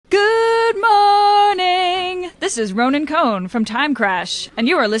This is Ronan Cohn from Time Crash, and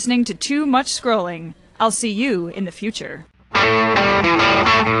you are listening to Too Much Scrolling. I'll see you in the future. Scrolling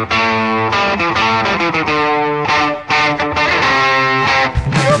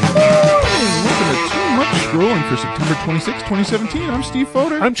for September 26, 2017. I'm Steve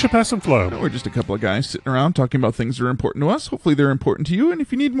Fodor. I'm Chip Hassenflow. We're just a couple of guys sitting around talking about things that are important to us. Hopefully they're important to you. And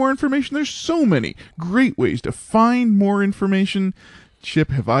if you need more information, there's so many great ways to find more information. Chip,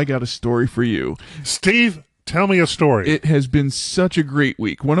 have I got a story for you? Steve, tell me a story. It has been such a great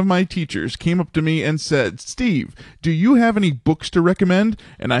week. One of my teachers came up to me and said, Steve, do you have any books to recommend?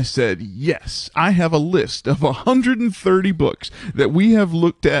 And I said, yes. I have a list of 130 books that we have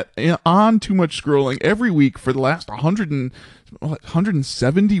looked at on Too Much Scrolling every week for the last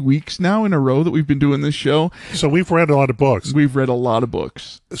 170 weeks now in a row that we've been doing this show. So we've read a lot of books. We've read a lot of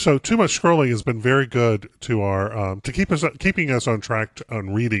books. So Too Much Scrolling has been very good to our to keeping us on track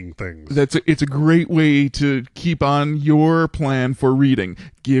on reading things. It's a great way to keep on your plan for reading.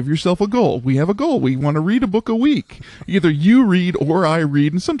 Give yourself a goal. We have a goal. We want to read a book a week. Either you read or I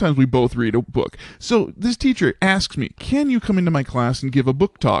read, and sometimes we both read a book. So this teacher asks me, can you come into my class and give a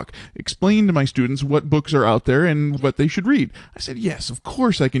book talk? Explain to my students what books are out there and what they should read. I said, yes, of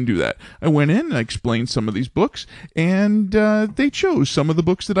course I can do that. I went in and I explained some of these books, and they chose some of the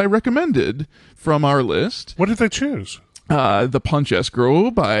books that I recommended from our list. What did they choose? The Punch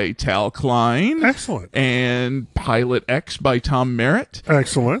Escrow by Tal Klein. Excellent. And Pilot X by Tom Merritt.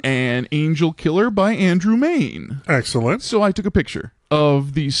 Excellent. And Angel Killer by Andrew Main. Excellent. So I took a picture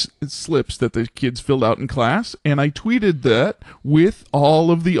of these slips that the kids filled out in class, and I tweeted that with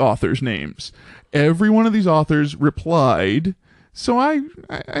all of the authors' names. Every one of these authors replied. So I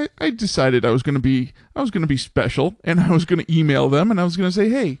decided I was going to be special, and I was going to email them, and I was going to say,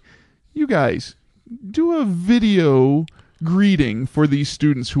 hey, you guys, do a video greeting for these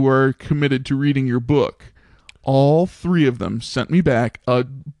students who are committed to reading your book. All three of them sent me back a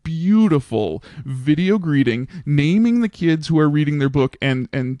beautiful video greeting, naming the kids who are reading their book and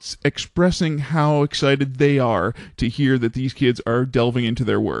expressing how excited they are to hear that these kids are delving into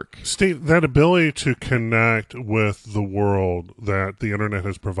their work. Steve, that ability to connect with the world that the internet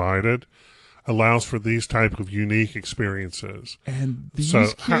has provided allows for these type of unique experiences. And these so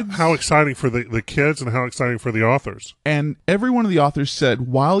kids, how exciting for the kids and how exciting for the authors. And every one of the authors said,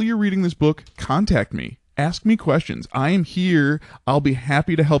 while you're reading this book, contact me. Ask me questions. I am here. I'll be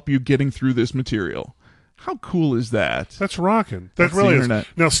happy to help you getting through this material. How cool is that? That's rocking. That really is.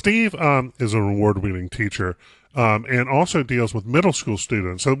 Now, Steve is an award-winning teacher. And also deals with middle school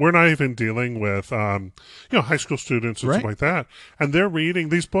students. So we're not even dealing with, high school students and stuff like that. And they're reading,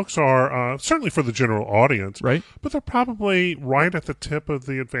 these books are certainly for the general audience. Right. But they're probably right at the tip of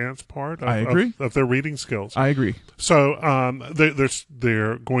the advanced part of their reading skills. I agree. So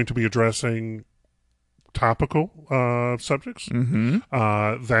they're going to be addressing topical subjects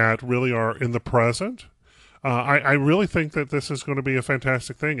that really are in the present. I really think that this is going to be a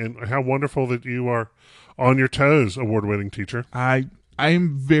fantastic thing, and how wonderful that you are on your toes, award-winning teacher. I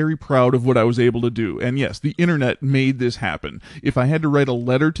am very proud of what I was able to do. And yes, the internet made this happen. If I had to write a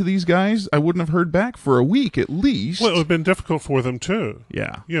letter to these guys, I wouldn't have heard back for a week at least. Well, it would have been difficult for them too.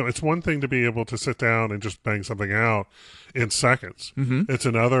 Yeah. It's one thing to be able to sit down and just bang something out in seconds. Mm-hmm. It's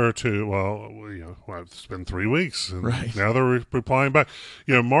another to, it's been 3 weeks. And right. Now they're replying back.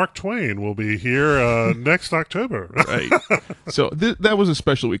 Mark Twain will be here next October. Right. So that was a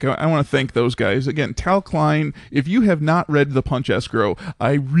special week. I want to thank those guys. Again, Tal Klein, if you have not read The Punch Escrow,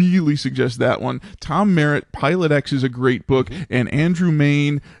 I really suggest that one. Tom Merritt, Pilot X is a great book, and Andrew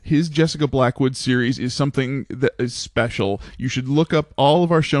Main, his Jessica Blackwood series is something that is special. You should look up all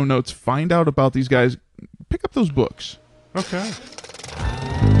of our show notes, find out about these guys, pick up those books. Okay.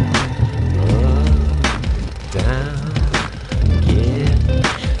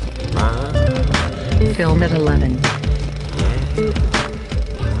 Film at 11.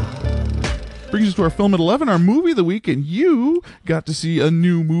 Brings us to our Film at 11, our movie of the week, and you got to see a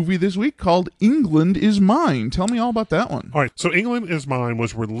new movie this week called England Is Mine. Tell me all about that one. All right, so England Is Mine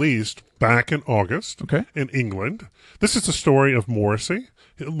was released back in August in England. This is the story of Morrissey.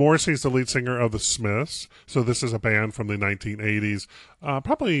 Morrissey is the lead singer of the Smiths, so this is a band from the 1980s.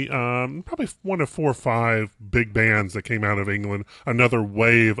 Probably one of 4 or 5 big bands that came out of England. Another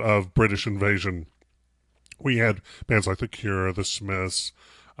wave of British invasion. We had bands like The Cure, the Smiths,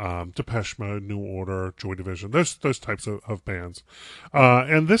 Depeche Mode, New Order, Joy Division, those types of bands.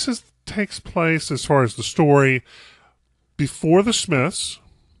 And this takes place, as far as the story, before the Smiths,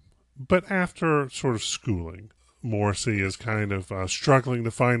 but after sort of schooling. Morrissey is kind of struggling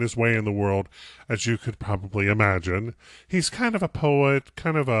to find his way in the world, as you could probably imagine. He's kind of a poet,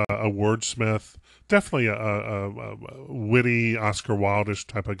 kind of a wordsmith, definitely a witty Oscar Wilde-ish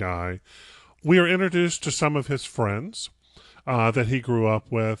type of guy. We are introduced to some of his friends that he grew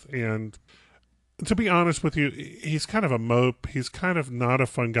up with, and to be honest with you, he's kind of a mope. He's kind of not a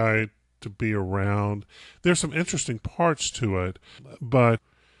fun guy to be around. There's some interesting parts to it, but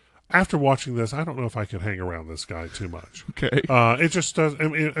after watching this, I don't know if I could hang around this guy too much. Okay. It just does. I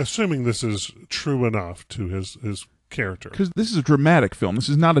mean, assuming this is true enough to his character, because this is a dramatic film. This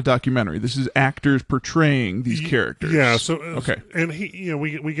is not a documentary. This is actors portraying these characters. Yeah. So okay, and he,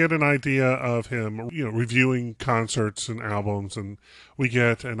 we get an idea of him, reviewing concerts and albums, and we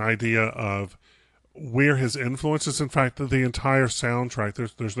get an idea of where his influences. In fact, the entire soundtrack.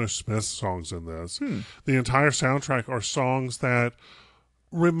 There's no Smith songs in this. The entire soundtrack are songs that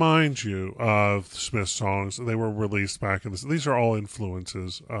remind you of Smith songs. They were released back in this. These are all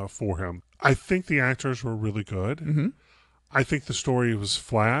influences for him. I think the actors were really good. Mm-hmm. I think the story was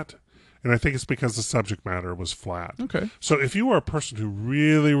flat, and I think it's because the subject matter was flat. Okay. So if you are a person who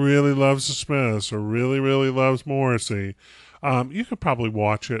really, really loves the Smiths or really, really loves Morrissey, you could probably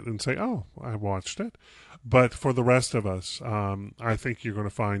watch it and say, oh, I watched it. But for the rest of us, I think you're going to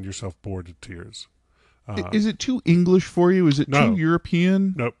find yourself bored to tears. Is it too English for you? Is it too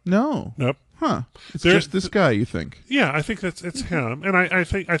European? Nope. No. Nope. Huh. It's just this guy, you think? Yeah, I think it's him. And I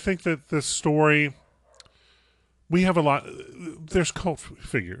think that this story, we have a lot, there's cult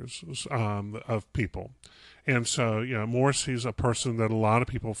figures of people. And so, Morrissey's a person that a lot of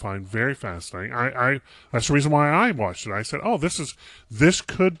people find very fascinating. That's the reason why I watched it. I said, oh, this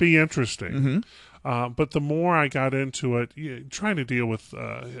could be interesting. Mm-hmm. But the more I got into it, trying to deal with,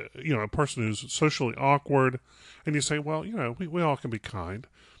 a person who's socially awkward, and you say, well, we all can be kind.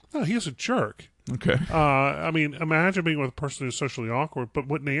 No, he's a jerk. Okay. I mean, imagine being with a person who's socially awkward but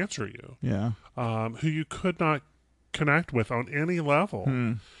wouldn't answer you. Yeah. Who you could not connect with on any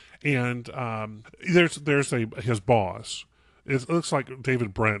level. And there's his boss. It looks like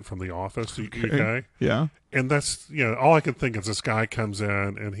David Brent from The Office, the UK. Yeah. And that's, all I can think is this guy comes in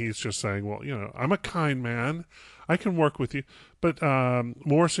and he's just saying, well, I'm a kind man. I can work with you. But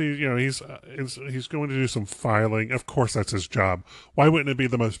Morrissey, he's going to do some filing. Of course, that's his job. Why wouldn't it be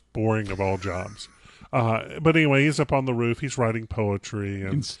the most boring of all jobs? But anyway, he's up on the roof. He's writing poetry.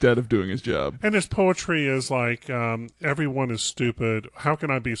 Instead of doing his job. And his poetry is like, everyone is stupid. How can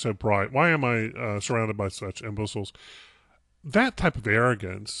I be so bright? Why am I surrounded by such imbeciles? That type of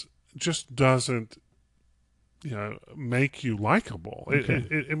arrogance just doesn't, make you likable. Okay.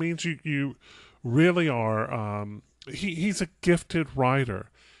 It means you really are. He's a gifted writer.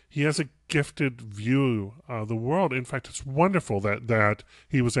 He has a gifted view of the world. In fact, it's wonderful that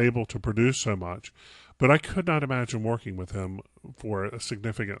he was able to produce so much. But I could not imagine working with him for a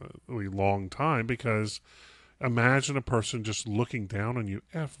significantly long time, because imagine a person just looking down on you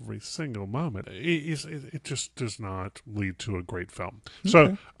every single moment. It just does not lead to a great film. Okay.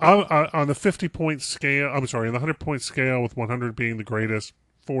 So on the 50-point scale, on the 100-point scale, with 100 being the greatest,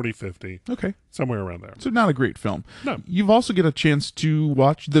 40, 50. Okay. Somewhere around there. So not a great film. No. You've also get a chance to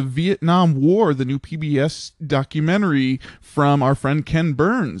watch the Vietnam War, the new PBS documentary from our friend Ken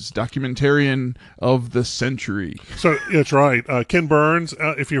Burns, documentarian of the century. So that's right. Ken Burns,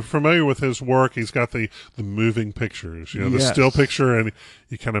 if you're familiar with his work, he's got the moving pictures, the still picture, and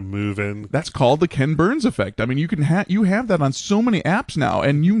you kind of move in. That's called the Ken Burns effect. I mean, you have that on so many apps now,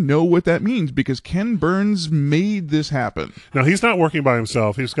 and you know what that means because Ken Burns made this happen. Now, he's not working by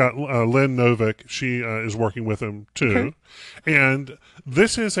himself. He's got Lynn Novick. She is working with him too. Okay. And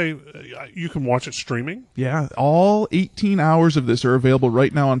this is you can watch it streaming. Yeah, all 18 hours of this are available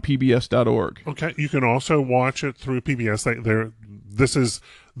right now on pbs.org. Okay, you can also watch it through PBS. This is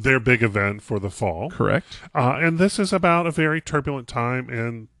their big event for the fall. Correct. And this is about a very turbulent time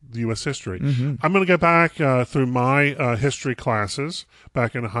in the U.S. history. Mm-hmm. I'm going to go back through my history classes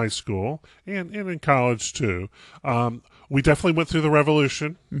back in high school and in college too. We definitely went through the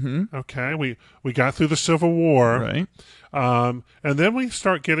Revolution. Mm-hmm. Okay, we got through the Civil War. Right. And then we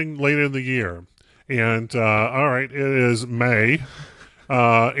start getting later in the year. And all right, it is May.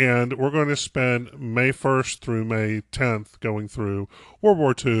 And we're going to spend May 1st through May 10th going through World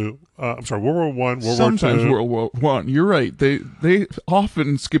War II. World War I, World Sometimes War II. World War One. You're right. They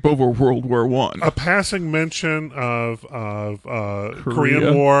often skip over World War One. A passing mention of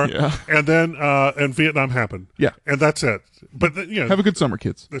Korean War, yeah. And then and Vietnam happened. Yeah, and that's it. But have a good summer,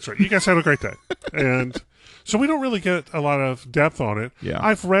 kids. That's right. You guys have a great day. And So we don't really get a lot of depth on it. Yeah.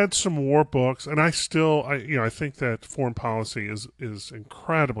 I've read some war books, and I think that foreign policy is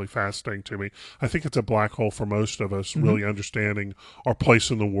incredibly fascinating to me. I think it's a black hole for most of us, really understanding our place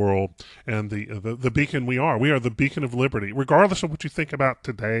in the world and the beacon we are. We are the beacon of liberty, regardless of what you think about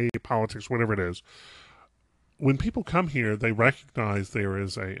today, politics, whatever it is. When people come here, they recognize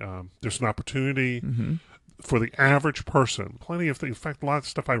there's an opportunity for the average person. Plenty of things. In fact, a lot of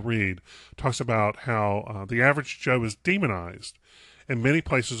stuff I read talks about how the average Joe is demonized in many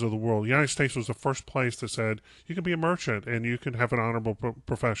places of the world. The United States was the first place that said you can be a merchant and you can have an honorable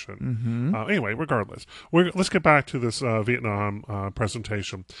profession. Anyway, regardless, let's get back to this Vietnam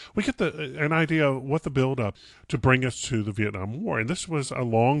presentation. We get an idea of what the build-up to bring us to the Vietnam War, and this was a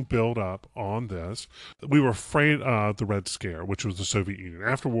long build-up on this. We were afraid of the Red Scare, which was the Soviet Union.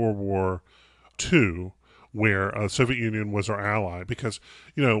 After World War II, where the Soviet Union was our ally, because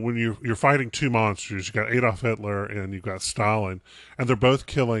when you're fighting two monsters, you got Adolf Hitler and you've got Stalin, and they're both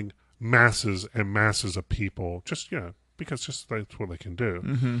killing masses and masses of people, because that's what they can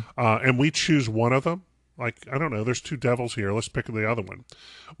do. And we choose one of them. Like, I don't know, there's two devils here. Let's pick the other one.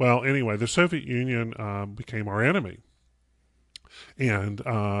 Well, anyway, the Soviet Union became our enemy, and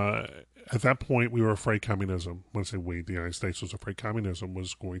at that point, we were afraid communism, when I say we, the United States was afraid communism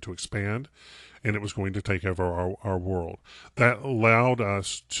was going to expand and it was going to take over our world. That allowed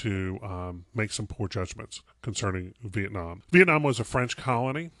us to make some poor judgments concerning Vietnam. Vietnam was a French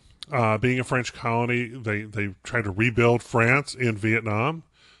colony. Being a French colony, they tried to rebuild France in Vietnam.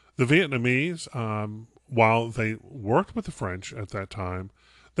 The Vietnamese, while they worked with the French at that time,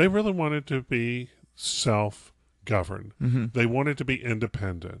 they really wanted to be self-governed. They wanted to be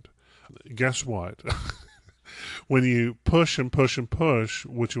independent. Guess what? When you push and push and push,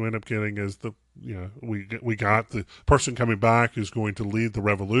 what you end up getting is we got the person coming back who's going to lead the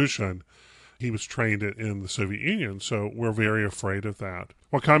revolution. He was trained in the Soviet Union, so we're very afraid of that.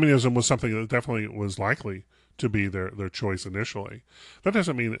 Well, communism was something that definitely was likely to be their choice initially. That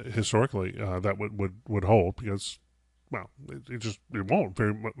doesn't mean historically that would hold, because it won't.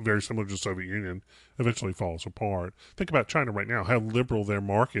 Very, very similar to the Soviet Union, eventually falls apart. Think about China right now, how liberal their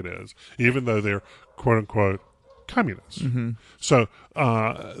market is, even though they're quote unquote communists. So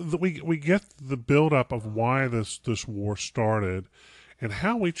we get the buildup of why this war started and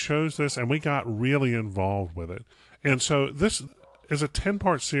how we chose this, and we got really involved with it. And so this is a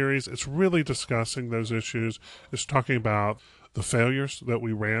 10-part series. It's really discussing those issues. It's talking about the failures that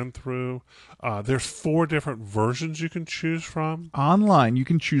we ran through. There's 4 different versions you can choose from. Online, you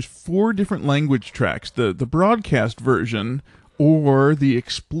can choose 4 different language tracks. The broadcast version or the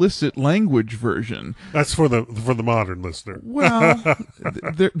explicit language version. That's for the modern listener. Well,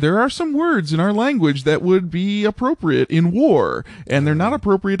 there are some words in our language that would be appropriate in war, and they're not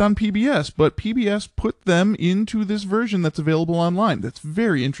appropriate on PBS, but PBS put them into this version that's available online. That's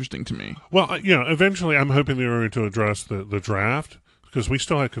very interesting to me. Well, eventually I'm hoping they're going to address the draft, because we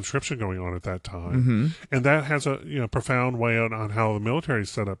still had conscription going on at that time. And that has a profound way on how the military is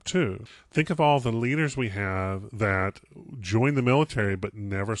set up too. Think of all the leaders we have that joined the military but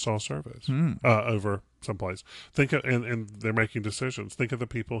never saw service over someplace. Think of, and they're making decisions. Think of the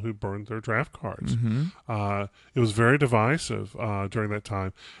people who burned their draft cards. It was very divisive during that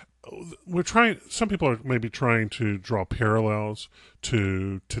time. Some people are maybe trying to draw parallels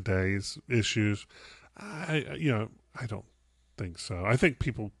to today's issues. I don't think so. I think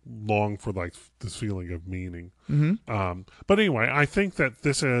people long for this feeling of meaning. But anyway, I think that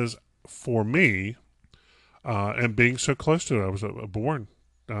this is, for me, and being so close to it, I was born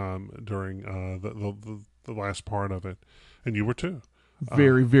during the last part of it, and you were too.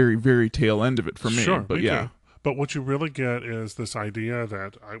 Very, very, very tail end of it for me. Sure, but me yeah. too. But what you really get is this idea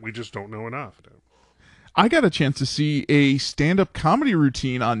that we just don't know enough. I got a chance to see a stand-up comedy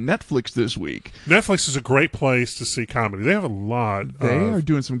routine on Netflix this week. Netflix is a great place to see comedy. They have a lot. They are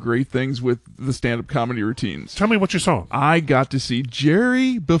doing some great things with the stand-up comedy routines. Tell me what you saw. I got to see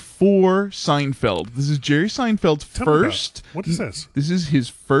Jerry before Seinfeld. This is Jerry Seinfeld's first. What is this? This is his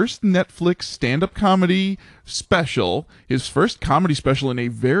first Netflix stand-up comedy special. His first comedy special in a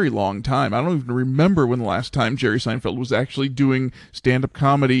very long time. I don't even remember when the last time Jerry Seinfeld was actually doing stand-up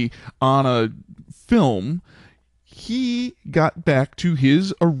comedy on a film. He got back to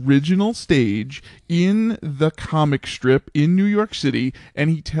his original stage in the comic strip in New York City, and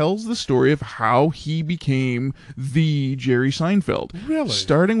he tells the story of how he became the Jerry Seinfeld. Really?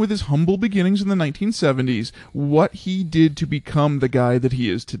 Starting with his humble beginnings in the 1970s, what he did to become the guy that he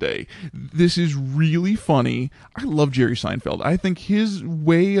is today. This is really funny. I love Jerry Seinfeld. I think his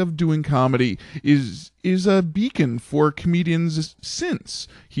way of doing comedy is is a beacon for comedians since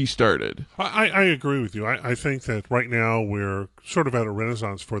he started. I agree with you. I think that right now we're sort of at a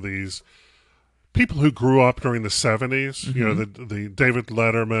renaissance for these people who grew up during the 70s. Mm-hmm. You know, the David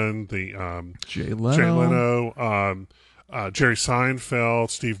Letterman, the Jay Leno, Jerry Seinfeld,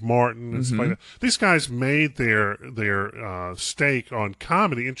 Steve Martin, and stuff like that. These guys made their stake on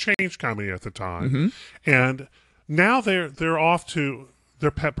comedy and changed comedy at the time, and now they're off to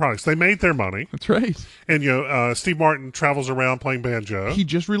their pet projects. They made their money. That's right. And Steve Martin travels around playing banjo. He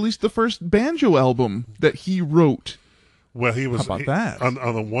just released the first banjo album that he wrote. Well, he was How about that? On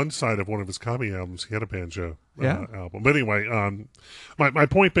the one side of one of his comedy albums, he had a banjo album. But anyway, my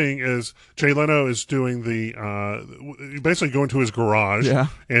point being is Jay Leno is doing basically going to his garage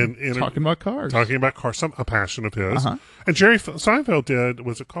and talking about cars, a passion of his. And Jerry Seinfeld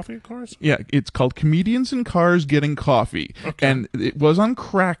was it Coffee and Cars? Yeah, it's called Comedians in Cars Getting Coffee. Okay. And it was on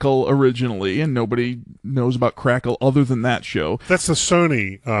Crackle originally, and nobody knows about Crackle other than that show. That's the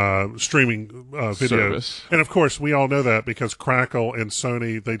Sony streaming video service. And of course, we all know that because Crackle and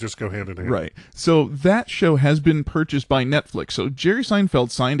Sony, they just go hand in hand. Right. So that show has been purchased by Netflix. So Jerry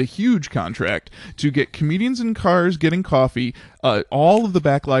Seinfeld signed a huge contract to get Comedians in Cars Getting Coffee. All of the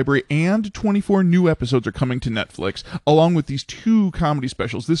back library and 24 new episodes are coming to Netflix, along with these 2 comedy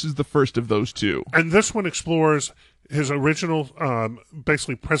specials. This is the first of those 2. And this one explores his original,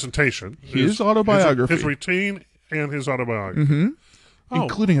 basically, presentation. His autobiography. His routine and his autobiography.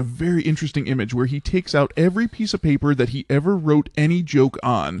 Including a very interesting image where he takes out every piece of paper that he ever wrote any joke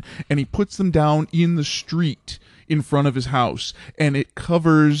on, and he puts them down in the street in front of his house, and it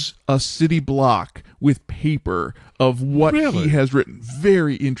covers a city block with paper of what he has written.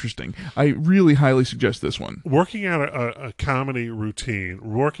 Very interesting. I really highly suggest this one. Working out a comedy routine,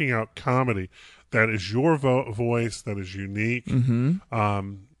 working out comedy that is your voice, that is unique, and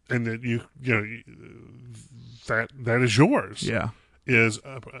that that is yours. Yeah. Is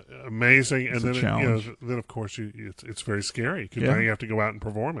amazing, and then then of course it's very scary because now you have to go out and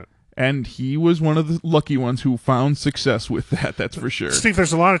perform it. And he was one of the lucky ones who found success with that, that's for sure. Steve,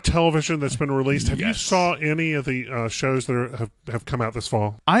 there's a lot of television that's been released. Have you saw any of the shows that have come out this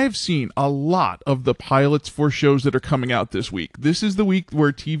fall? I have seen a lot of the pilots for shows that are coming out this week. This is the week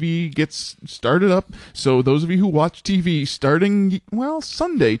where TV gets started up. So those of you who watch TV, starting,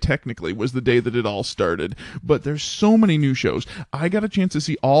 Sunday technically was the day that it all started. But there's so many new shows. I got a chance to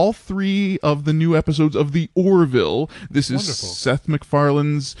see all 3 of the new episodes of The Orville. This is Seth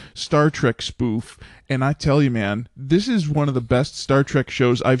MacFarlane's Star Trek spoof, and I tell you, man, this is one of the best Star Trek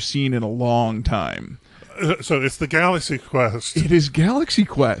shows I've seen in a long time. So it's the Galaxy Quest. It is Galaxy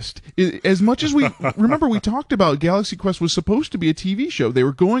Quest. As much as we remember, we talked about Galaxy Quest was supposed to be a TV show. They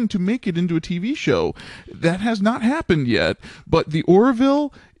were going to make it into a TV show. That has not happened yet, but The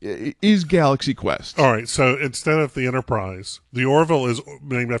Orville is Galaxy Quest. All right, so instead of the Enterprise, the Orville is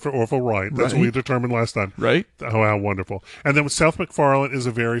named after Orville Wright. That's what we determined last time. Right. Oh, how wonderful. And then Seth MacFarlane is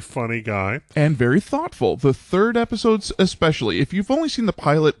a very funny guy. And very thoughtful. The 3rd episode especially. If you've only seen the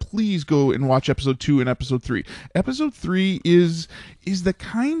pilot, please go and watch episode 2 and episode 3. Episode 3 is the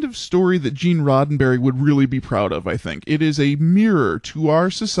kind of story that Gene Roddenberry would really be proud of, I think. It is a mirror to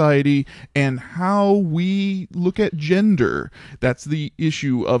our society and how we look at gender. That's the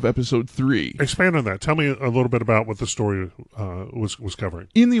issue of episode 3. Expand on that. Tell me a little bit about what the story was covering.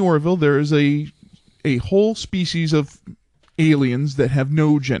 In the Orville, there is a whole species of aliens that have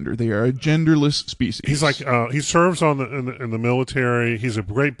no gender. They are a genderless species. He's like he serves in the military. He's a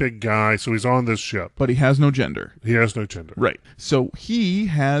great big guy, so he's on this ship. But he has no gender. He has no gender. Right. So he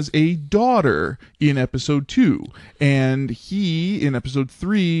has a daughter in episode 2, and he in episode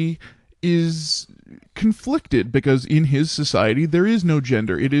 3 is conflicted because in his society there is no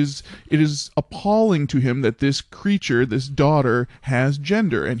gender. It is appalling to him that this creature, this daughter, has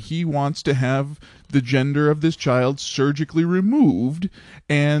gender, and he wants to have the gender of this child surgically removed.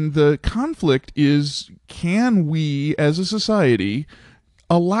 And the conflict is, can we as a society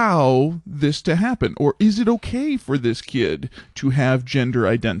allow this to happen, or is it okay for this kid to have gender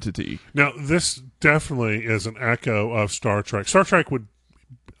identity? Now, this definitely is an echo of Star Trek. Star Trek would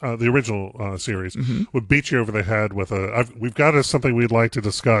the original series would beat you over the head with we've got something we'd like to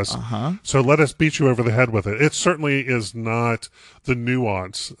discuss. So let us beat you over the head with it. It certainly is not the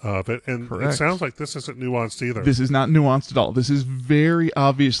nuance of it. And Correct. It sounds like this isn't nuanced either. This is not nuanced at all. This is very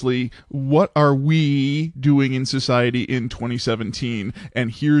obviously, what are we doing in society in 2017? And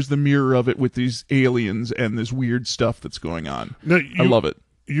here's the mirror of it with these aliens and this weird stuff that's going on. I love it.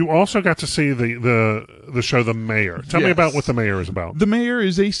 you also got to see the show The Mayor. Tell me Yes. about what The Mayor is about. The Mayor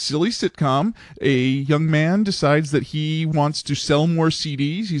is a silly sitcom. A young man decides that he wants to sell more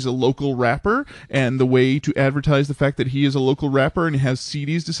CDs. He's a local rapper, and the way to advertise the fact that he is a local rapper and has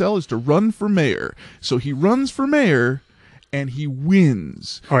CDs to sell is to run for mayor. So he runs for mayor, and he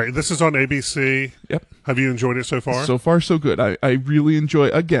wins. All right, this is on ABC. Yep. Have you enjoyed it so far? So far, so good. I really enjoy,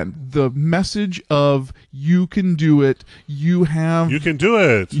 again, the message of you can do it. You can do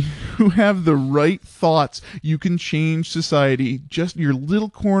it. You have the right thoughts. You can change society. Just your little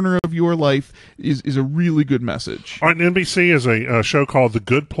corner of your life is a really good message. On NBC is a show called The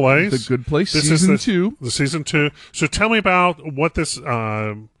Good Place. The Good Place, This season is 2. The season 2. So tell me about what this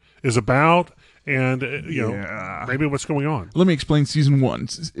is about, and maybe what's going on. Let me explain season 1.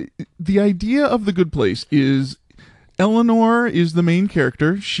 The idea of The Good Place is Eleanor is the main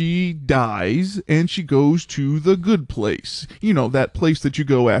character. She dies, and she goes to the good place. You know, that place that you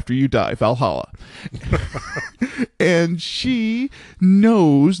go after you die, Valhalla. And she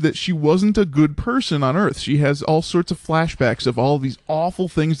knows that she wasn't a good person on Earth. She has all sorts of flashbacks of all these awful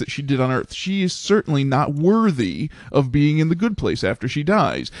things that she did on Earth. She is certainly not worthy of being in the good place after she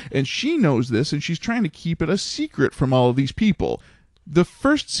dies. And she knows this, and she's trying to keep it a secret from all of these people. The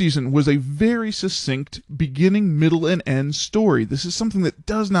first season was a very succinct beginning, middle, and end story. This is something that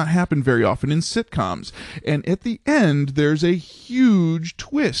does not happen very often in sitcoms. And at the end, there's a huge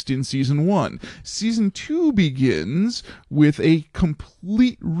twist in season 1. Season 2 begins with a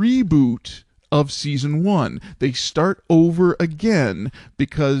complete reboot of season 1. They start over again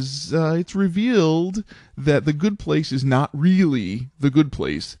because it's revealed that the good place is not really the good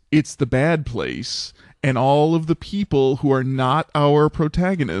place. It's the bad place. And all of the people who are not our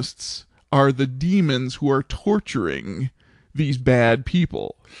protagonists are the demons who are torturing these bad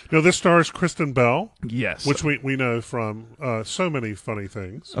people. Now, this stars Kristen Bell. Yes. Which we know from so many funny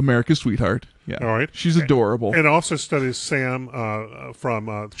things. America's Sweetheart. Yeah. All right. She's adorable. And also studies Sam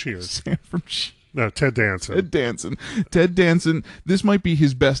from Cheers. Sam from Cheers. No, Ted Danson. Ted Danson, this might be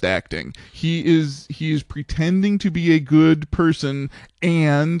his best acting. He is pretending to be a good person,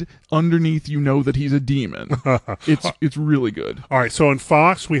 and underneath you know that he's a demon. It's really good. All right, so on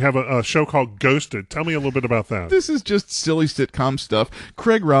Fox we have a show called Ghosted. Tell me a little bit about that. This is just silly sitcom stuff.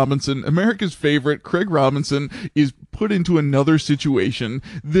 Craig Robinson, America's favorite, Craig Robinson is put into another situation.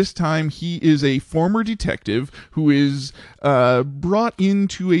 This time he is a former detective who is brought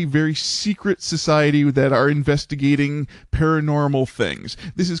into a very secret society that are investigating paranormal things.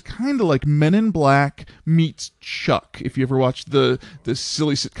 This is kind of like Men in Black meets Chuck. If you ever watched the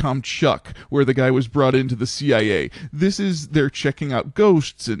silly sitcom Chuck, where the guy was brought into the CIA. This is they're checking out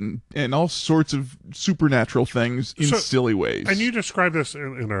ghosts and all sorts of supernatural things in silly ways. And you describe this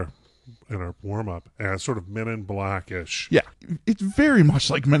in our warm-up as sort of Men in Black-ish. Yeah, it's very much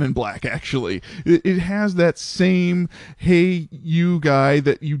like Men in Black, actually. It has that same, hey, you guy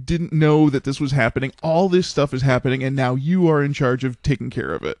that you didn't know that this was happening. All this stuff is happening, and now you are in charge of taking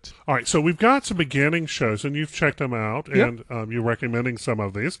care of it. All right, so we've got some beginning shows, and you've checked them out, and you're recommending some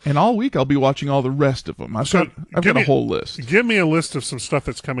of these. And all week I'll be watching all the rest of them. I've got a whole list. Give me a list of some stuff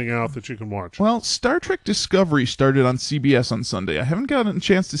that's coming out that you can watch. Well, Star Trek Discovery started on CBS on Sunday. I haven't gotten a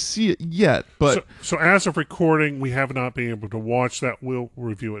chance to see it yet, but so as of recording, we have not been able to watch that. We'll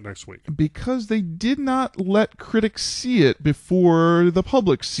review it next week. Because they did not let critics see it before the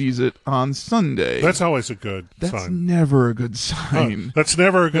public sees it on Sunday. That's always a good sign. That's never a good sign. That's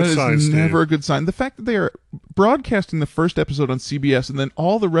never a good sign, Steve. Never a good sign. The fact that they are broadcasting the first episode on CBS and then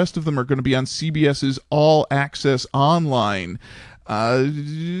all the rest of them are going to be on CBS's All Access Online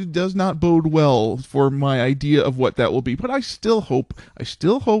does not bode well for my idea of what that will be. But I still hope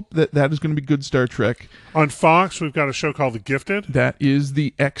that is going to be good Star Trek. On Fox, we've got a show called The Gifted. That is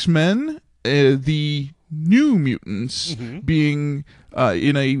the X-Men, the New Mutants being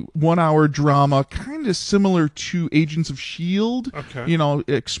in a 1-hour drama, kind of similar to Agents of S.H.I.E.L.D. Okay. You know,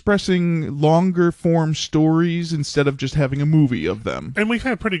 expressing longer form stories instead of just having a movie of them. And we've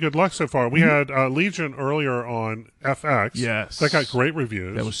had pretty good luck so far. We had Legion earlier on FX. Yes. That got great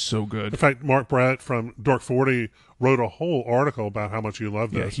reviews. That was so good. In fact, Mark Brett from Dork 40 wrote a whole article about how much you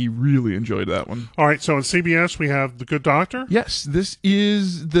love this. Yeah, he really enjoyed that one. All right, so on CBS we have The Good Doctor. Yes, this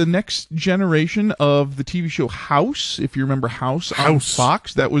is the next generation of the TV show House. If you remember House on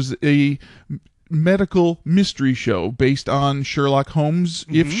Fox, that was a medical mystery show based on Sherlock Holmes,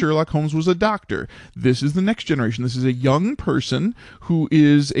 if Sherlock Holmes was a doctor. This is the next generation. This is a young person who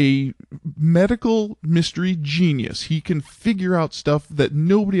is a medical mystery genius. He can figure out stuff that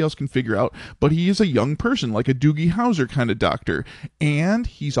nobody else can figure out, but he is a young person, like a Doogie Howser kind of doctor, and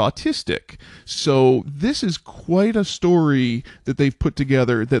he's autistic. So this is quite a story that they've put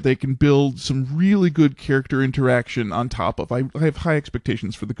together that they can build some really good character interaction on top of. I have high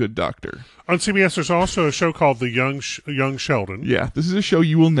expectations for The Good Doctor. On CBS, there's also a show called The Young Sheldon. Yeah, this is a show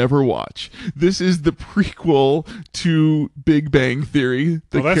you will never watch. This is the prequel to Big Bang Theory.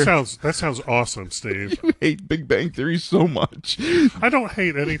 That sounds awesome, Steve. You hate Big Bang Theory so much. I don't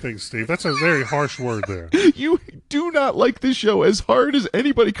hate anything, Steve. That's a very harsh word there. You do not like this show as hard as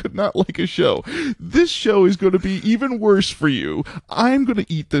anybody could not like a show. This show is going to be even worse for you. I'm going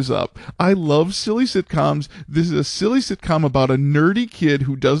to eat this up. I love silly sitcoms. This is a silly sitcom about a nerdy kid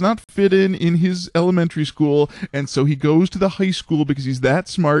who does not fit in his elementary school, and so he goes to the high school because he's that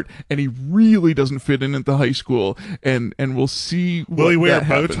smart, and he really doesn't fit in at the high school, and we'll see Will he wear a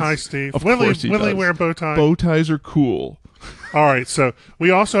bow happens. tie, Steve? Of course Will he wear a bow tie? Bow ties are cool. All right, so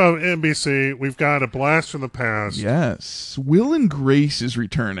we also have NBC. We've got a blast from the past. Yes. Will and Grace is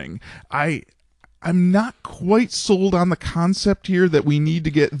returning. I'm not quite sold on the concept here that we need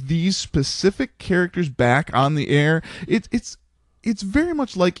to get these specific characters back on the air. It's very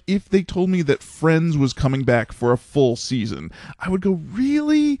much like if they told me that Friends was coming back for a full season. I would go,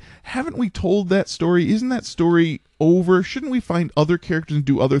 really? Haven't we told that story? Isn't that story over? Shouldn't we find other characters and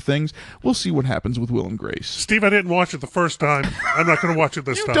do other things? We'll see what happens with Will and Grace. Steve, I didn't watch it the first time. I'm not going to watch it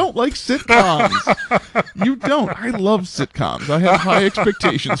this time. You don't like sitcoms. You don't. I love sitcoms. I have high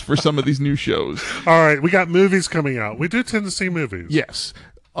expectations for some of these new shows. All right, we got movies coming out. We do tend to see movies. Yes.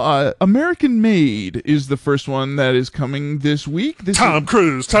 American Made is the first one that is coming this week. Tom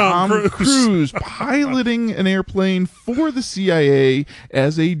Cruise piloting an airplane for the CIA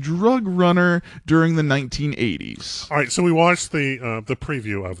as a drug runner during the 1980s. All right, so we watched the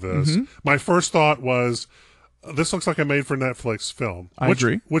preview of this. My first thought was, this looks like a made-for-Netflix film. I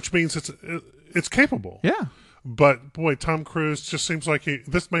agree. Which means it's capable. Yeah. But, boy, Tom Cruise just seems like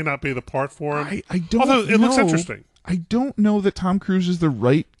this may not be the part for him. I don't Although it looks know. interesting. I don't know that Tom Cruise is the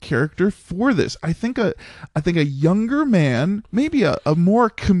right character for this. I think a younger man, maybe a more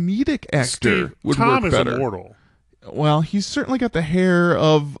comedic actor Steve, would Tom work better. is immortal. Well, he's certainly got the hair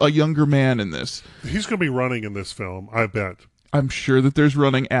of a younger man in this. He's going to be running in this film, I bet. I'm sure that there's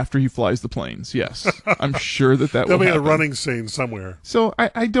running after he flies the planes. Yes, I'm sure that will There'll be happen. a running scene somewhere. So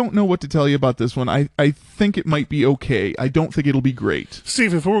I don't know what to tell you about this one. I think it might be okay. I don't think it'll be great.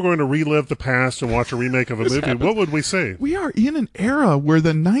 Steve, if we were going to relive the past and watch a remake of a movie, what would we see? We are in an era where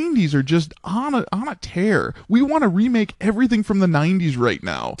the 90s are just on a tear. We want to remake everything from the 90s right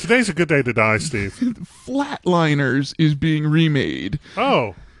now. Today's a good day to die, Steve. Flatliners is being remade.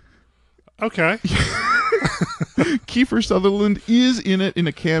 Oh, okay. Kiefer Sutherland is in it in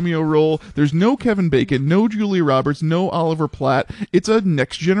a cameo role. There's no Kevin Bacon, no Julia Roberts, no Oliver Platt. It's a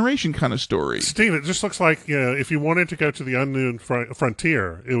next generation kind of story. Steve, it just looks like if you wanted to go to the unknown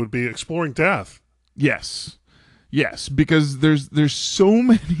frontier, it would be exploring death. Yes. Yes, because there's so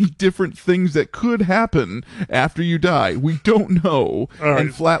many different things that could happen after you die. We don't know, right.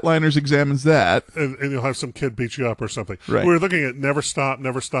 And Flatliners examines that. And you'll have some kid beat you up or something. Right. We were looking at Never Stop,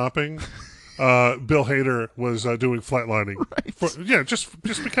 Never Stopping. Bill Hader was doing flatlining. Right. Just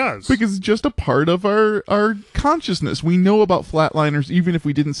because. Because it's just a part of our consciousness. We know about Flatliners even if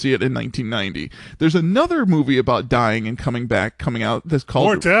we didn't see it in 1990. There's another movie about dying and coming out that's called...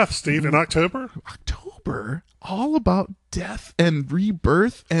 More death, Steve, in October? October? All about death and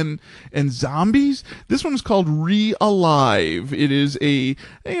rebirth and zombies. This one is called Re-Alive. It is a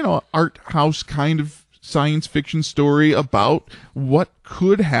art house kind of science fiction story about what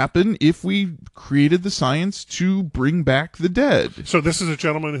could happen if we created the science to bring back the dead. So this is a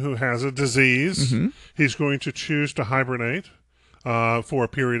gentleman who has a disease. He's going to choose to hibernate for a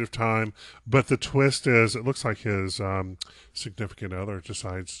period of time, but the twist is it looks like his significant other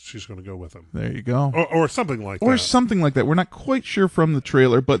decides she's going to go with him. There you go. Or something like that. Or something like that. We're not quite sure from the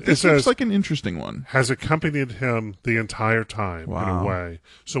trailer, but this looks like an interesting one. Has accompanied him the entire time in a way.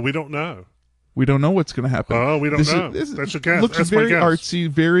 So we don't know. We don't know what's going to happen. Oh, we don't know. That's a guess. Looks That's very my guess. artsy,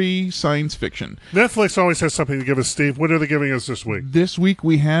 very science fiction. Netflix always has something to give us, Steve. What are they giving us this week? This week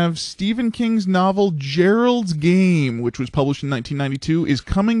we have Stephen King's novel Gerald's Game, which was published in 1992, is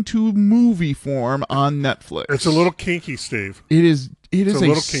coming to movie form on Netflix. It's a little kinky, Steve. It is a a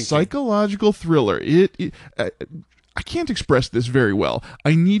little kinky. psychological thriller. I can't express this very well.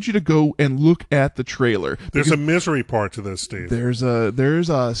 I need you to go and look at the trailer. There's a misery part to this, Steve. There's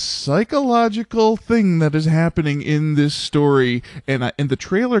a psychological thing that is happening in this story, and the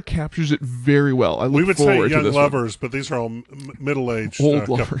trailer captures it very well. I look we would forward say young to this lovers, but these are all middle-aged old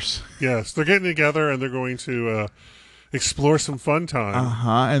lovers. Yes, they're getting together and they're going to explore some fun time.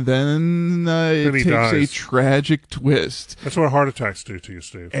 And then it takes dies. a tragic twist. That's what heart attacks do to you,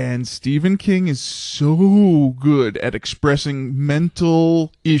 Steve. And Stephen King is so good at expressing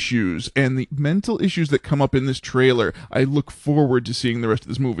mental issues, and the mental issues that come up in this trailer. I look forward to seeing the rest of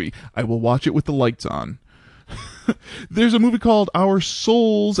this movie. I will watch it with the lights on. There's a movie called Our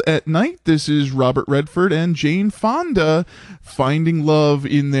Souls at Night. This is Robert Redford and Jane Fonda finding love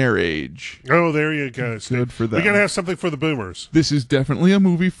in their age. Oh, there you go. Good for them. We got to have something for the boomers. This is definitely a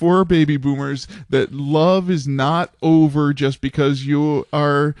movie for baby boomers, that love is not over just because you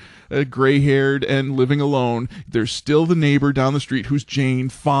are gray-haired and living alone. There's still the neighbor down the street who's Jane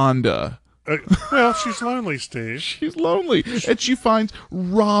Fonda. Well, she's lonely, Steve. She's lonely, and she finds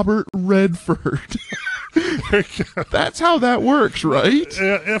Robert Redford. That's how that works, right?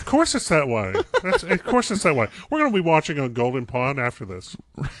 Of course it's that way. Of course it's that way. We're going to be watching on Golden Pond after this.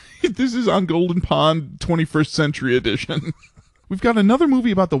 This is on Golden Pond 21st Century Edition. We've got another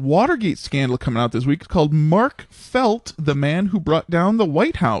movie about the Watergate scandal coming out this week. It's called Mark Felt, the Man Who Brought Down the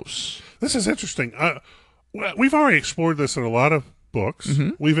White House. This is interesting. We've already explored this in a lot of books.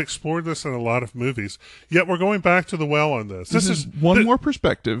 Mm-hmm. We've explored this in a lot of movies, yet we're going back to the well on this. This is one more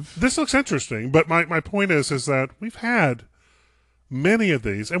perspective. This looks interesting, but my point is that we've had many of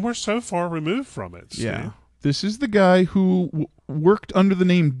these, and we're so far removed from it. Steve. Yeah. This is the guy who worked under the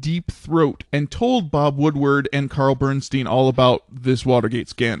name Deep Throat and told Bob Woodward and Carl Bernstein all about this Watergate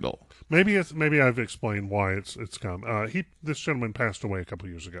scandal. Maybe I've explained why it's come. This gentleman passed away a couple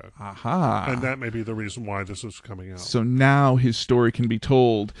years ago. Aha. And that may be the reason why this is coming out. So now his story can be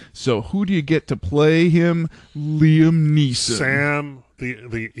told. So who do you get to play him? Liam Neeson. Sam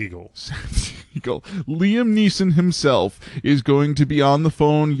the Eagle. Sam the Eagle. Liam Neeson himself is going to be on the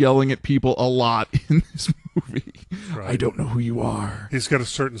phone yelling at people a lot in this movie. Right. I don't know who you are. He's got a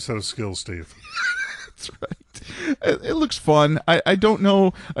certain set of skills, Steve. That's right. It looks fun. I don't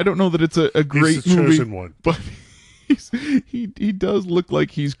know that it's a great he's the movie, chosen one. But he does look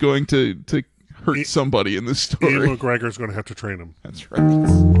like he's going to hurt somebody in this story. Ian McGregor's going to have to train him. That's right.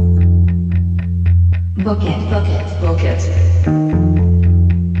 Book it. Book it. Book it.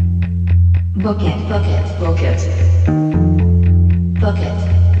 Book it. Book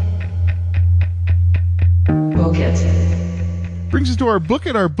it. Book it. Brings us to our book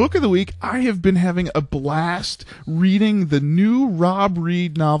of the week. I have been having a blast reading the new Rob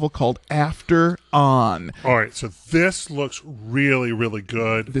Reed novel called After On. All right, so this looks really, really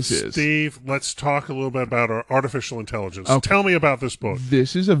good. Steve, let's talk a little bit about our artificial intelligence. Okay. Tell me about this book.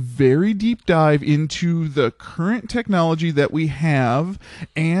 This is a very deep dive into the current technology that we have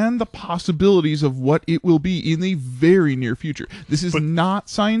and the possibilities of what it will be in the very near future. This is not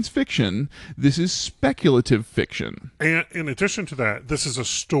science fiction. This is speculative fiction. And in addition to that, this is a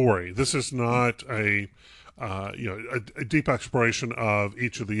story. This is not a deep exploration of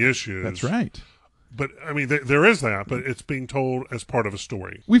each of the issues. That's right. But, I mean, there is that, but it's being told as part of a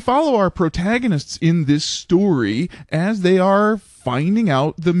story. We follow our protagonists in this story as they are finding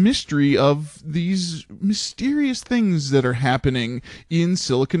out the mystery of these mysterious things that are happening in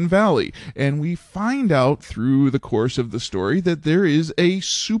Silicon Valley. And we find out through the course of the story that there is a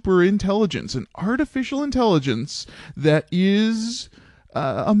super intelligence, an artificial intelligence that is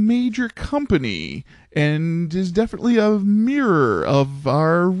a major company and is definitely a mirror of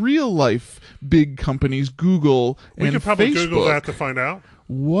our real life big companies, Google and Facebook. We could probably Google that to find out.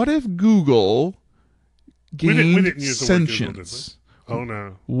 What if Google gained we didn't use the word Google, sentience? did we? Oh,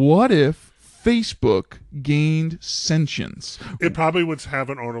 no. What if Facebook gained sentience? It probably would have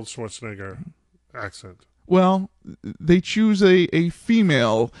an Arnold Schwarzenegger accent. Well, they choose a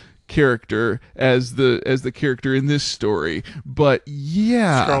female character as the character in this story, but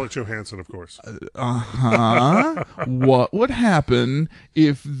yeah, Scarlett Johansson, of course. What would happen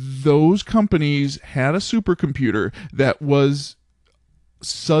if those companies had a supercomputer that was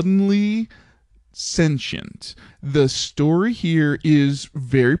suddenly sentient? The story here is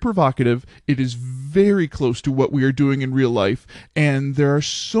very provocative. It is very close to what we are doing in real life, and there are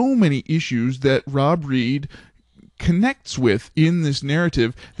so many issues that Rob Reed connects with in this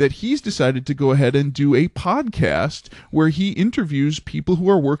narrative that he's decided to go ahead and do a podcast where he interviews people who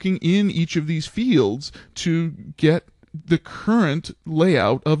are working in each of these fields to get the current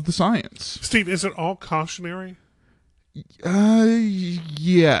layout of the science. Steve, is it all cautionary?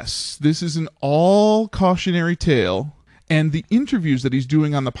 Yes. This is an all cautionary tale. And the interviews that he's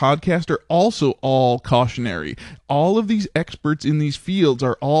doing on the podcast are also all cautionary. All of these experts in these fields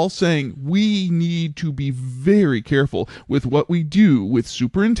are all saying we need to be very careful with what we do with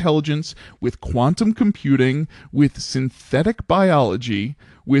superintelligence, with quantum computing, with synthetic biology,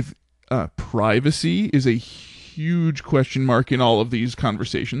 with privacy is a huge question mark in all of these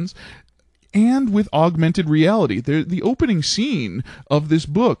conversations. And with augmented reality. The opening scene of this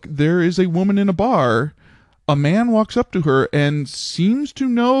book, there is a woman in a bar. A man walks up to her and seems to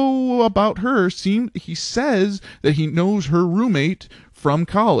know about her. He says that he knows her roommate from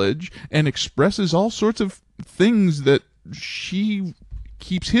college and expresses all sorts of things that she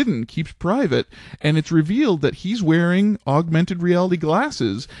keeps hidden, keeps private, and it's revealed that he's wearing augmented reality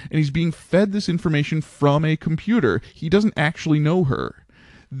glasses and he's being fed this information from a computer. He doesn't actually know her.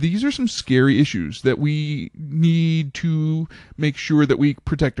 These are some scary issues that we need to make sure that we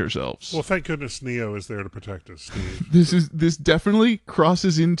protect ourselves. Well, thank goodness Neo is there to protect us, Steve. This definitely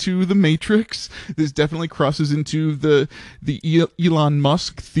crosses into the Matrix. This definitely crosses into the Elon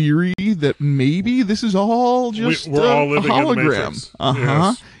Musk theory that maybe this is all just we're all living a hologram. in the Matrix.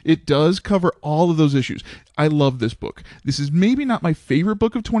 Yes. It does cover all of those issues. I love this book. This is maybe not my favorite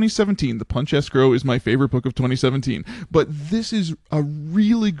book of 2017. The Punch Escrow is my favorite book of 2017. But this is a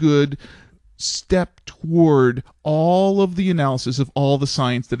really good step toward all of the analysis of all the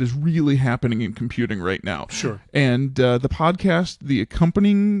science that is really happening in computing right now. Sure. And the podcast, the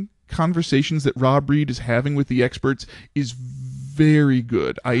accompanying conversations that Rob Reed is having with the experts is very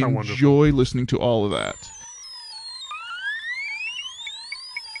good. I enjoy listening to all of that.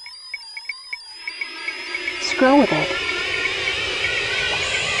 Scroll with it.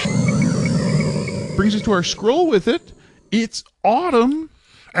 Brings us to our scroll with it. It's autumn.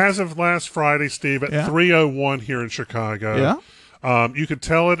 As of last Friday, Steve, at 3:01 here in Chicago. Yeah. You could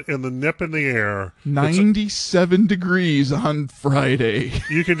tell it in the nip in the air. 97 degrees on Friday.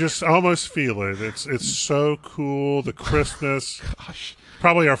 You can just almost feel it. It's so cool. The crispness. Gosh.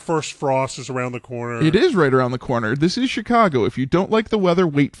 Probably our first frost is around the corner. It is right around the corner. This is Chicago. If you don't like the weather,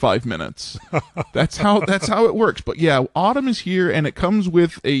 wait 5 minutes. That's how it works. But yeah, autumn is here, and it comes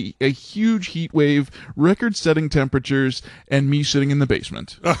with a huge heat wave, record-setting temperatures, and me sitting in the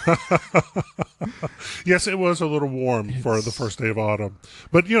basement. Yes, it was a little warm for the first day of autumn.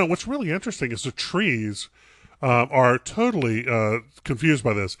 But, what's really interesting is the trees are totally confused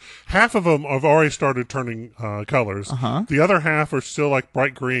by this. Half of them have already started turning colors. The other half are still like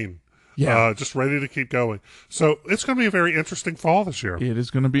bright green. Yeah. Just ready to keep going. So it's going to be a very interesting fall this year. It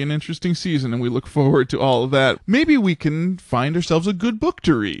is going to be an interesting season, and we look forward to all of that. Maybe we can find ourselves a good book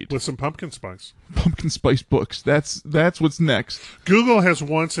to read. With some pumpkin spice. Pumpkin spice books. That's what's next. Google has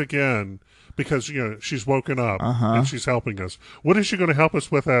once again, because she's woken up and she's helping us. What is she going to help us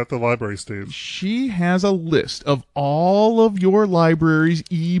with at the library, Steve? She has a list of all of your library's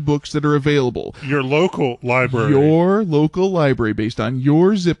e-books that are available. Your local library. Your local library based on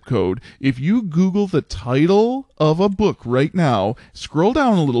your zip code. If you Google the title of a book right now, scroll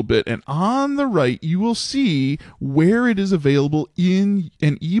down a little bit, and on the right you will see where it is available in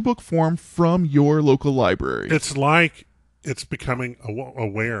an e-book form from your local library. It's like it's becoming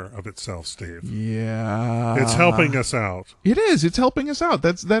aware of itself, Steve. Yeah. It's helping us out. It is. It's helping us out.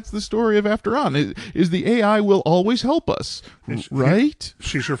 That's the story of After On. Is the AI will always help us, right?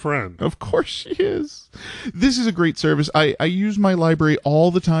 She's your friend. Of course she is. This is a great service. I use my library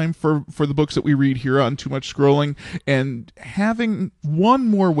all the time for the books that we read here on Too Much Scrolling, and having one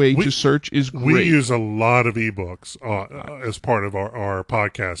more way to search is great. We use a lot of ebooks as part of our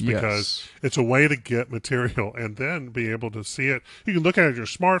podcast because it's a way to get material and then be able to see it. You can look at it on your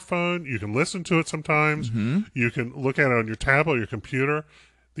smartphone. You can listen to it sometimes. You can look at it on your tablet or your computer.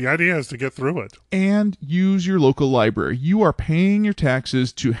 The idea is to get through it. And use your local library. You are paying your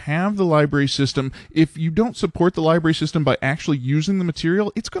taxes to have the library system. If you don't support the library system by actually using the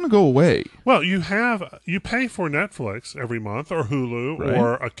material, it's going to go away. Well, you pay for Netflix every month or Hulu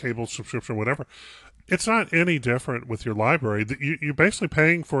or a cable subscription, whatever. It's not any different with your library. You're basically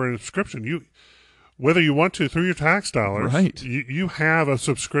paying for an subscription. Whether you want to through your tax dollars, you have a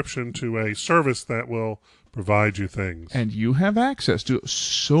subscription to a service that will provide you things. And you have access to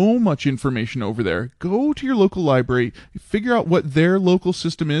so much information over there. Go to your local library, figure out what their local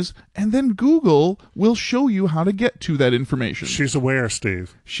system is, and then Google will show you how to get to that information. She's aware,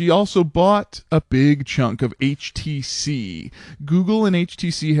 Steve. She also bought a big chunk of HTC. Google and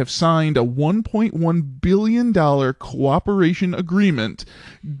HTC have signed a $1.1 billion cooperation agreement.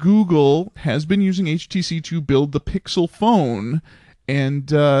 Google has been using HTC to build the Pixel phone, and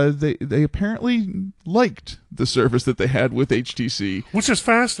they apparently liked the service that they had with HTC. Which is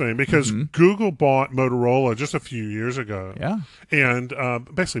fascinating because Google bought Motorola just a few years ago. Yeah. And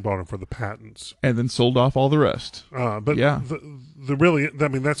basically bought them for the patents. And then sold off all the rest. But yeah. the really, I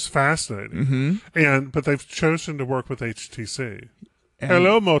mean, that's fascinating. But they've chosen to work with HTC. And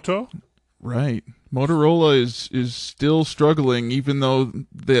hello, Moto. Right. Motorola is still struggling, even though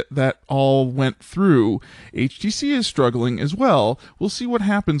that all went through. HTC is struggling as well. We'll see what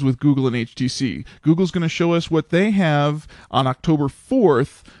happens with Google and HTC. Google's going to show us what they have on October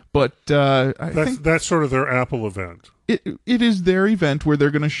 4th, but I think that's sort of their Apple event. It is their event where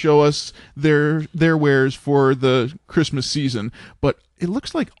they're going to show us their wares for the Christmas season, but it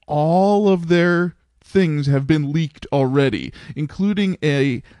looks like all of their things have been leaked already, including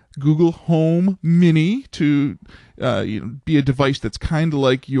a Google Home Mini to be a device that's kind of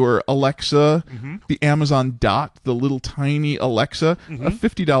like your Alexa, the Amazon Dot, the little tiny Alexa, a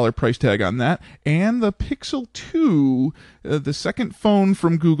 $50 price tag on that, and the Pixel 2, the second phone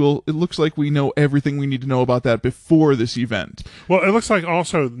from Google. It looks like we know everything we need to know about that before this event. Well, it looks like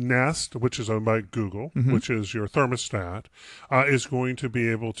also Nest, which is owned by Google, which is your thermostat, is going to be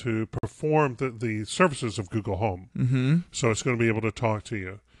able to perform the services of Google Home. So it's going to be able to talk to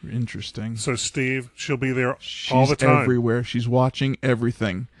you. Interesting. So, Steve, she'll be there all the time. She's everywhere. She's watching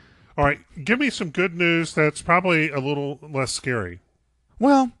everything. All right. Give me some good news that's probably a little less scary.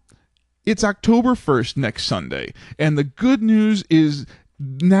 Well, it's October 1st next Sunday, and the good news is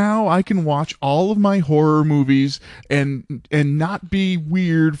now I can watch all of my horror movies and not be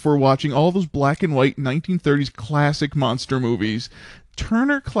weird for watching all those black and white 1930s classic monster movies.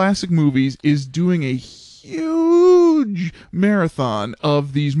 Turner Classic Movies is doing a huge marathon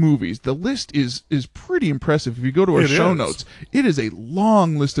of these movies. The list is pretty impressive. If you go to our show notes, it is a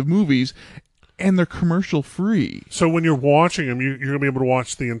long list of movies, and they're commercial free. So when you're watching them, you're going to be able to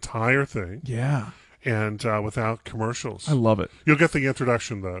watch the entire thing. Yeah. And without commercials. I love it. You'll get the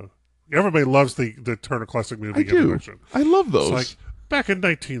introduction, though. Everybody loves the Turner Classic Movie introduction. I love those. It's like back in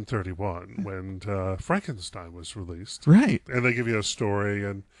 1931 when Frankenstein was released. Right. And they give you a story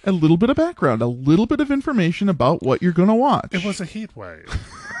and a little bit of background, a little bit of information about what you're going to watch. It was a heat wave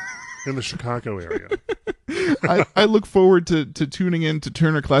in the Chicago area. I look forward to tuning in to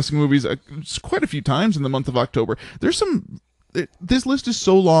Turner Classic Movies quite a few times in the month of October. This list is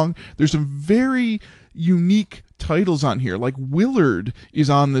so long. There's some very unique titles on here. Like Willard is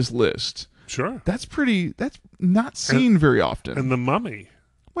on this list. Sure. That's not seen very often. And The Mummy.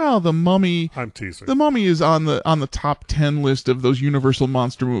 Well, The Mummy. I'm teasing. The Mummy is on the top 10 list of those Universal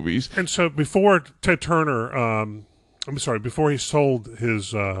monster movies. And so before Ted Turner, before he sold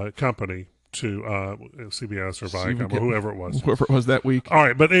his company to CBS or Viacom or whoever it was. Whoever it was that week. All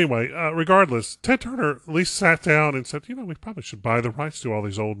right, but anyway, regardless, Ted Turner at least sat down and said, we probably should buy the rights to all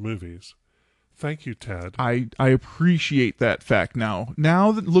these old movies. Thank you, Ted. I appreciate that fact now.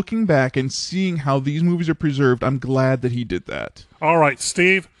 Now that looking back and seeing how these movies are preserved, I'm glad that he did that. All right,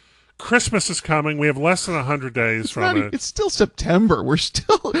 Steve, Christmas is coming. We have less than 100 days from it. It's still September. We're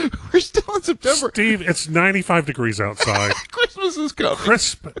still in September. Steve, it's 95 degrees outside. Christmas is coming.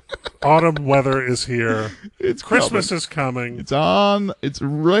 Crisp autumn weather is here. Christmas coming. Is coming. It's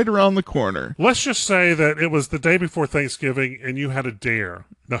right around the corner. Let's just say that it was the day before Thanksgiving and you had a dare.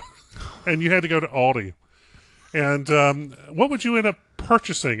 No. And you had to go to Aldi. And what would you end up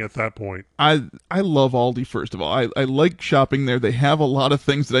purchasing at that point? I love Aldi, first of all. I like shopping there. They have a lot of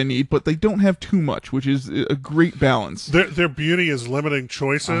things that I need, but they don't have too much, which is a great balance. Their beauty is limiting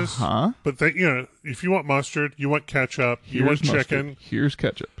choices. But they, if you want mustard, you want ketchup, you want chicken. Mustard. Here's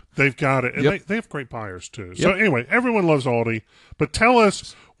ketchup. They've got it. And they have great buyers, too. So anyway, everyone loves Aldi. But tell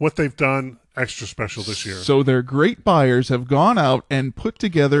us what they've done extra special this year. So their great buyers have gone out and put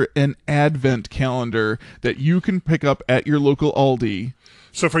together an advent calendar that you can pick up at your local Aldi.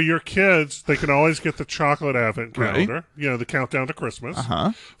 So for your kids, they can always get the chocolate advent calendar, the countdown to Christmas.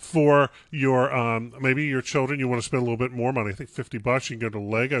 For your maybe your children, you want to spend a little bit more money. I think $50. You can go to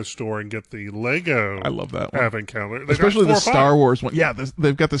Lego store and get the Lego. I love that one. Advent calendar, especially the Star Wars one. Yeah,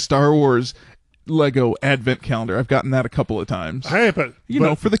 they've got the Star Wars Lego advent calendar. I've gotten that a couple of times. Hey, but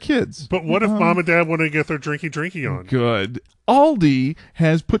for the kids. But what if mom and dad want to get their drinky on? Good. Aldi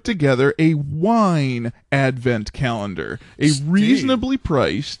has put together a wine advent calendar, a reasonably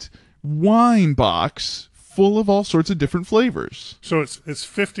priced wine box full of all sorts of different flavors. So it's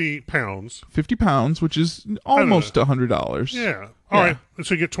 50 pounds. 50 pounds, which is almost $100. Yeah. All right.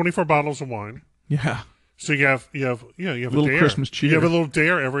 So you get 24 bottles of wine. Yeah. So you have a little dare. Christmas cheer. You have a little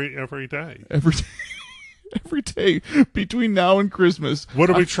dare every day. Every day between now and Christmas. What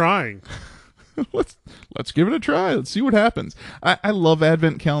are we trying? let's give it a try. Let's see what happens. I love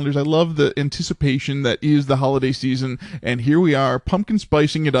advent calendars. I love the anticipation that is the holiday season, and here we are, pumpkin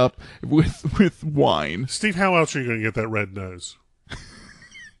spicing it up with wine. Steve, how else are you going to get that red nose?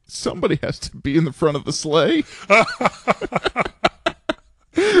 Somebody has to be in the front of the sleigh.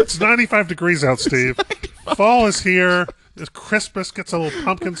 It's 95 degrees out, Steve. Fall is here. Christmas gets a little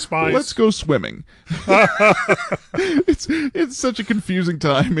pumpkin spice. Let's go swimming. It's such a confusing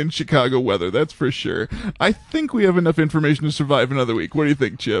time in Chicago weather, that's for sure. I think we have enough information to survive another week. What do you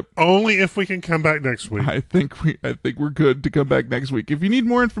think, Chip? Only if we can come back next week. I think we're good to come back next week. If you need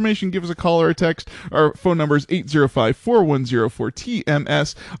more information, give us a call or a text. Our phone number is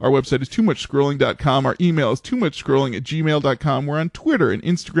 805-410-4TMS. Our website is toomuchscrolling.com. Our email is toomuchscrolling@gmail.com. We're on Twitter and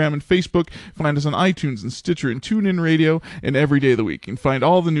Instagram and Facebook. Find us on iTunes and Stitcher and TuneIn Radio and every day of the week. You can find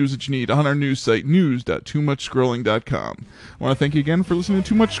all the news that you need on our news site, news.toomuchscrolling.com. I want to thank you again for listening to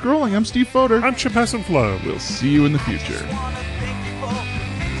Too Much Scrolling. I'm Steve Fodor. I'm Chip Hassan-Flow. We'll see you in the future.